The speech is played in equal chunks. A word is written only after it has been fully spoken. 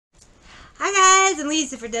guys, I'm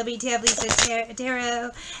Lisa for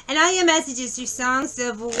wtfLisaTarot, and all your messages through songs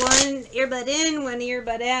of one earbud in, one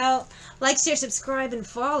earbud out. Like, share, subscribe, and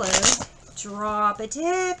follow. Drop a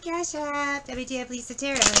tip, KashApp,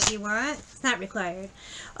 wtfLisaTarot if you want. It's not required.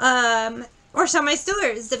 Or shop my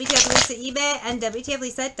stores, wtfLisa eBay and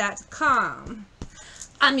wtfLisa.com.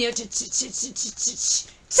 I'm your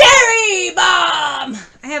Cherry Bomb!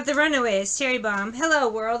 I have the Runaways, Cherry Bomb. Hello,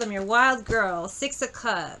 world. I'm your wild girl. 6 of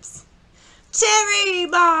Cups. Cherry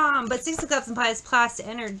Bomb! But 6 of Cups implies past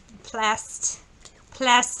energy.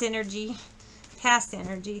 Past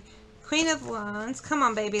energy. Queen of Wands. Come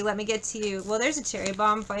on, baby. Let me get to you. Well, there's a Cherry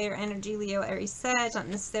Bomb. Fire energy. Leo, Aries, Sag. Not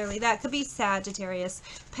necessarily that. Could be Sagittarius.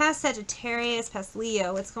 Past Sagittarius. Past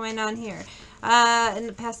Leo. What's going on here? In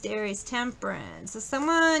the past Aries, Temperance. So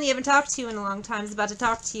someone you haven't talked to in a long time is about to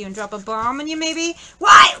talk to you and drop a bomb on you, maybe?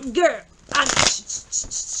 Wild girl!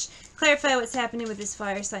 Clarify what's happening with this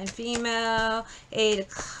fire sign female. 8 of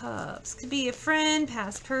Cups. Could be a friend,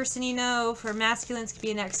 past person, you know. For masculines, could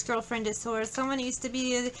be an ex-girlfriend, or someone you used to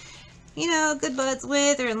be, you know, good buds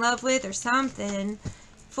with or in love with or something.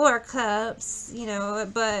 4 of Cups, you know,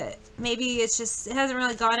 but maybe it's just, it hasn't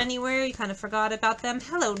really gone anywhere. You kind of forgot about them.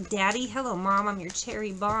 Hello, Daddy. Hello, Mom. I'm your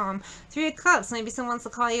Cherry Bomb. 3 of Cups. Maybe someone wants to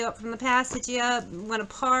call you up from the past, hit you up, want to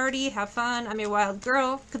party, have fun. I'm your wild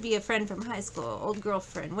girl. Could be a friend from high school, old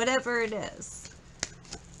girlfriend, whatever it is.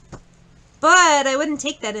 But I wouldn't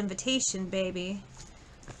take that invitation, baby.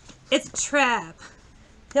 It's a trap.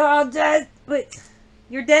 They're all dead. Wait.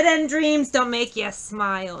 Your dead-end dreams don't make you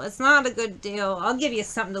smile. It's not a good deal. I'll give you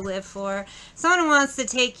something to live for. Someone wants to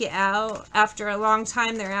take you out after a long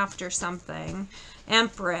time. They're after something.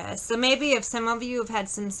 Empress. So maybe if some of you have had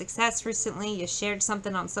some success recently, you shared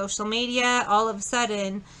something on social media, all of a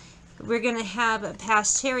sudden, we're going to have a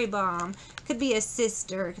past Cherry Bomb. Could be a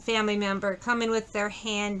sister, family member coming with their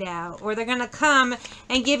hand out, or they're going to come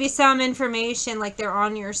and give you some information like they're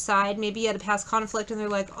on your side. Maybe you had a past conflict and they're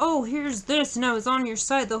like, oh, here's this, and I was on your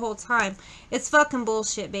side the whole time. It's fucking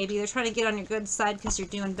bullshit, baby. They're trying to get on your good side because you're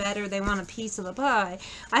doing better. They want a piece of the pie.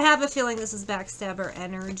 I have a feeling this is backstabber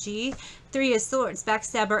energy. 3 of Swords,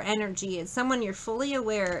 backstabber energy. It's someone you're fully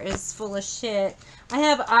aware is full of shit. I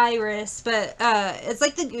have Iris, but it's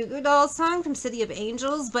like the Goo Goo Dolls song from City of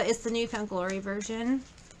Angels, but it's the Newfound Glory version.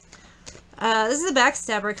 This is a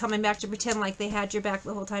backstabber coming back to pretend like they had your back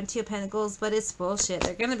the whole time. 2 of Pentacles, but it's bullshit.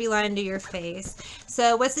 They're going to be lying to your face.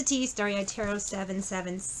 So, what's the T? Starry-eyed Tarot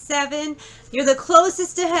 777. You're the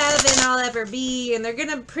closest to heaven I'll ever be, and they're going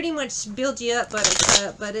to pretty much build you up,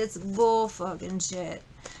 buttercup, but it's bull fucking shit.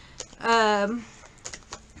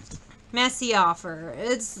 Messy offer.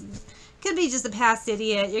 Could be just a past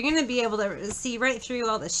idiot. You're going to be able to see right through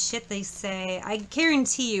all the shit they say. I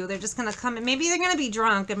guarantee you they're just going to come and maybe they're going to be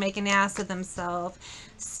drunk and make an ass of themselves.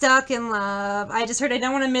 Stuck in love. I just heard I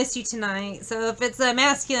don't want to miss you tonight. So if it's a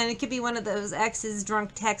masculine, it could be one of those exes,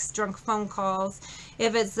 drunk texts, drunk phone calls.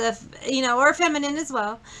 If it's a, you know, or feminine as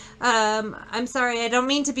well. I'm sorry, I don't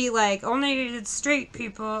mean to be like, only straight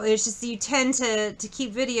people. It's just you tend to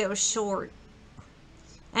keep videos short.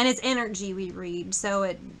 And it's energy we read.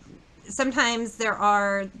 So sometimes there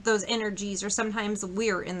are those energies, or sometimes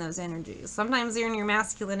we're in those energies. Sometimes you're in your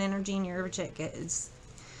masculine energy and you're a chick.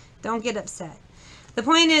 Don't get upset. The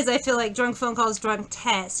point is, I feel like drunk phone calls, drunk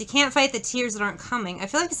texts. You can't fight the tears that aren't coming. I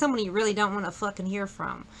feel like someone you really don't want to fucking hear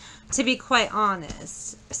from, to be quite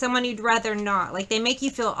honest. Someone you'd rather not. Like, they make you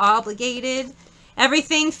feel obligated.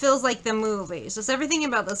 Everything feels like the movies. Just everything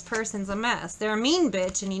about this person's a mess. They're a mean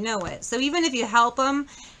bitch and you know it. So even if you help them,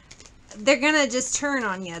 they're gonna just turn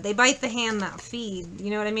on you. They bite the hand that feed.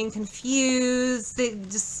 You know what I mean? Confused. They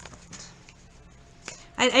just...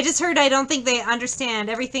 I just heard I don't think they understand.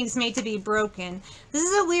 Everything's made to be broken. This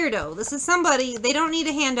is a weirdo. This is somebody, they don't need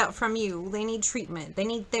a handout from you. They need treatment. They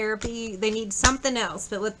need therapy. They need something else.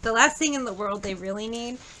 But with the last thing in the world they really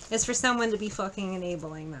need is for someone to be fucking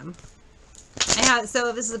enabling them. So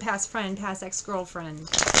if this is a past friend, past ex-girlfriend.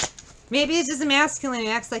 Maybe it's just a masculine who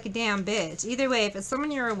acts like a damn bitch. Either way, if it's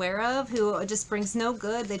someone you're aware of who just brings no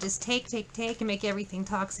good, they just take, and make everything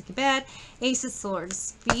toxic and bad. Ace of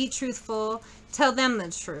Swords. Be truthful. Tell them the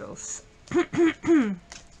truth.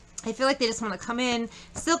 I feel like they just want to come in,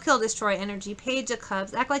 still kill, destroy energy. Page of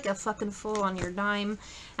Cups. Act like a fucking fool on your dime.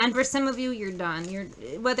 And for some of you, you're done.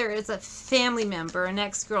 Whether it's a family member, an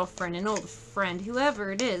ex-girlfriend, an old friend,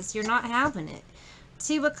 whoever it is, you're not having it.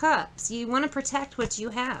 2 of Cups. You want to protect what you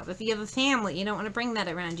have. If you have a family, you don't want to bring that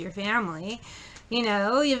around your family. You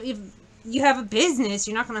know, you have a business.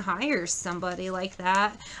 You're not going to hire somebody like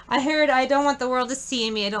that. I heard, I don't want the world to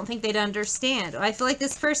see me. I don't think they'd understand. I feel like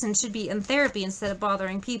this person should be in therapy instead of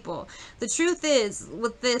bothering people. The truth is,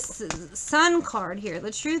 with this Sun card here,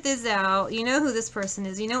 the truth is out. You know who this person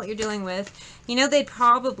is. You know what you're dealing with. You know they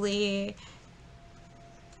probably...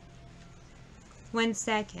 One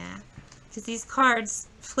second. Because these cards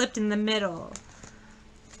flipped in the middle.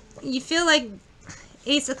 You feel like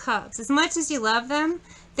Ace of Cups. As much as you love them,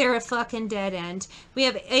 they're a fucking dead end. We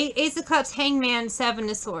have Ace of Cups, Hangman, Seven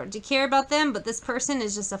of Swords. You care about them, but this person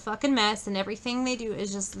is just a fucking mess, and everything they do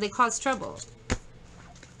is just, they cause trouble.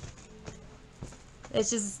 It's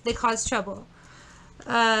just, they cause trouble.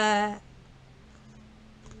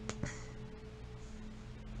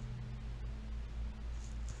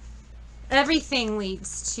 Everything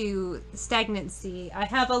leads to stagnancy. I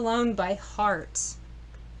have Alone by Heart.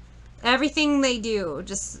 Everything they do,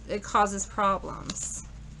 just, it causes problems.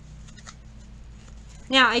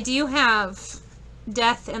 Now, I do have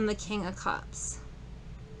Death and the King of Cups.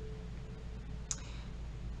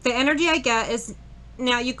 The energy I get is,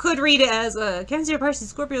 now you could read it as a Cancer, Pisces,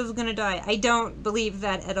 Scorpio is going to die. I don't believe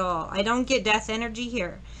that at all. I don't get death energy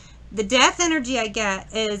here. The death energy I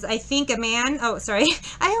get is, I think a man, oh, sorry.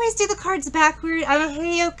 I always do the cards backward.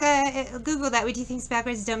 Hey, okay, Google that. We do things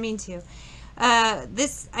backwards. Don't mean to.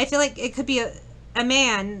 This, I feel like it could be a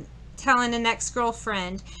man telling an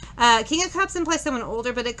ex-girlfriend. King of Cups implies someone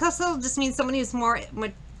older, but it also just means someone who's more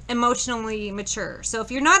emotionally mature. So if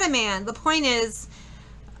you're not a man, the point is,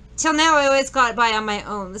 till now I always got by on my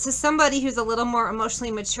own. This is somebody who's a little more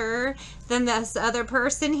emotionally mature than this other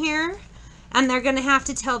person here. And they're going to have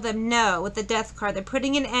to tell them no with the Death card. They're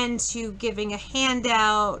putting an end to giving a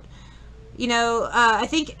handout. You know, I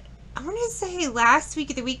think, I want to say last week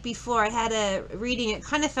or the week before I had a reading. It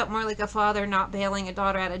kind of felt more like a father not bailing a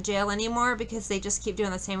daughter out of jail anymore because they just keep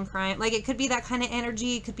doing the same crime. Like, it could be that kind of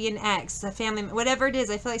energy. It could be an ex, a family, whatever it is.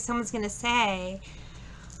 I feel like someone's going to say,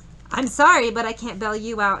 I'm sorry, but I can't bail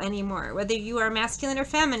you out anymore. Whether you are masculine or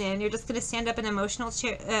feminine, you're just going to stand up in emotional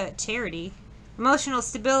charity. Emotional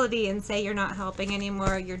stability and say you're not helping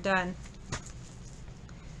anymore, you're done.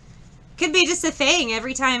 Could be just a thing.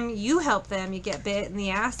 Every time you help them, you get bit in the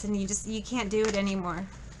ass and you can't do it anymore.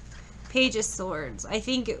 Page of Swords. I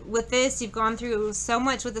think with this, you've gone through so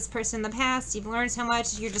much with this person in the past. You've learned so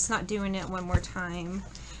much, you're just not doing it one more time.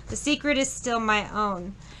 The secret is still my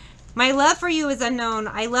own. My love for you is unknown.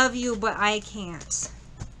 I love you, but I can't.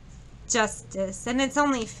 Justice, and it's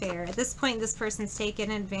only fair. At this point, this person's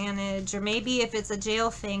taken advantage, or maybe if it's a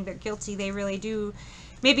jail thing, they're guilty, they really do.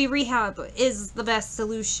 Maybe rehab is the best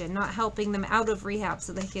solution, not helping them out of rehab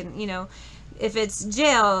so they can, you know, if it's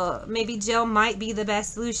jail, maybe jail might be the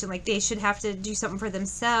best solution. Like, they should have to do something for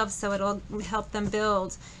themselves so it'll help them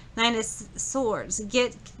build. Nine of Swords,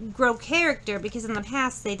 grow character, because in the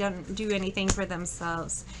past they don't do anything for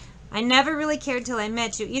themselves. I never really cared till I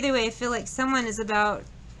met you. Either way, I feel like someone is about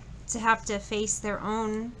to have to face their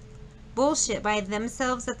own bullshit by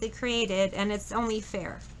themselves that they created, and it's only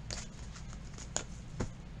fair.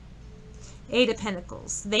 Eight of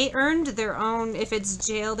Pentacles. They earned their own, if it's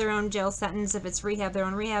jail, their own jail sentence. If it's rehab, their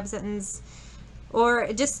own rehab sentence. Or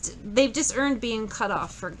just, they've just earned being cut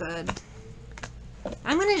off for good.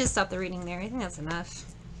 I'm going to just stop the reading there. I think that's enough.